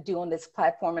God is going to do on this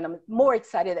platform. And I'm more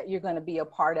excited that you're going to be a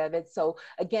part of it. So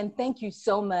again, thank you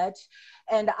so much.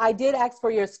 And I did ask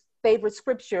for your favorite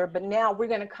scripture, but now we're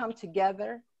going to come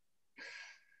together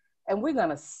and we're going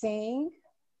to sing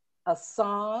a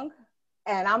song.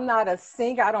 And I'm not a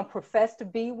singer. I don't profess to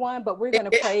be one, but we're going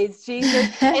to praise Jesus.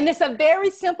 And it's a very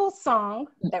simple song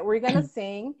that we're going to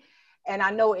sing. And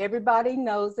I know everybody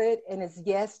knows it. And it's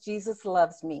Yes, Jesus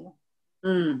Loves Me.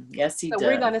 Yes, he does. So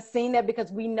we're going to sing that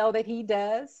because we know that he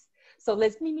does. So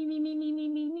let's me, do,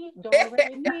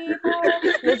 re, mi, fa.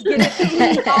 Let's get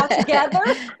it all together.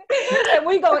 And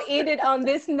we're going to end it on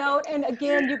this note. And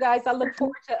again, you guys, I look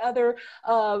forward to other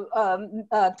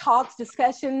talks,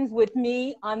 discussions with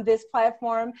me on this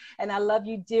platform. And I love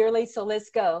you dearly. So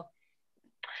let's go.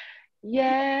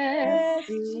 Yes,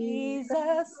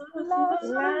 Jesus loves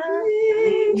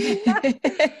me.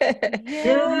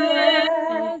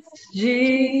 Yes,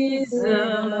 Jesus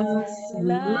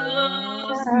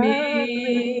loves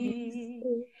me.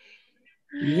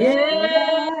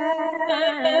 Yes,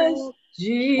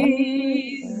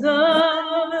 Jesus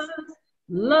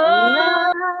loves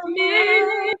me.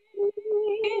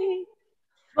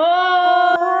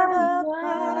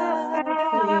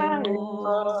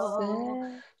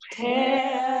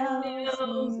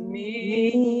 Tells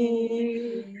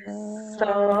me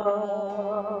so.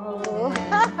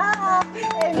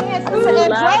 Amen. Sister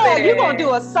Andrea, you're going to do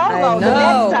a solo the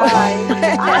next time.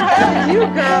 I heard you,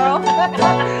 girl.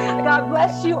 God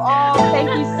bless you all. Thank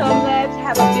you so much.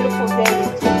 Have a beautiful day in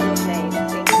Jesus' name.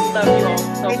 Thank you. Love you all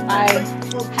so much.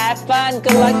 Have fun.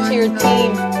 Good luck to your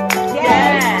team.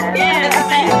 Yes. Yes.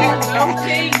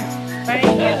 Thank you.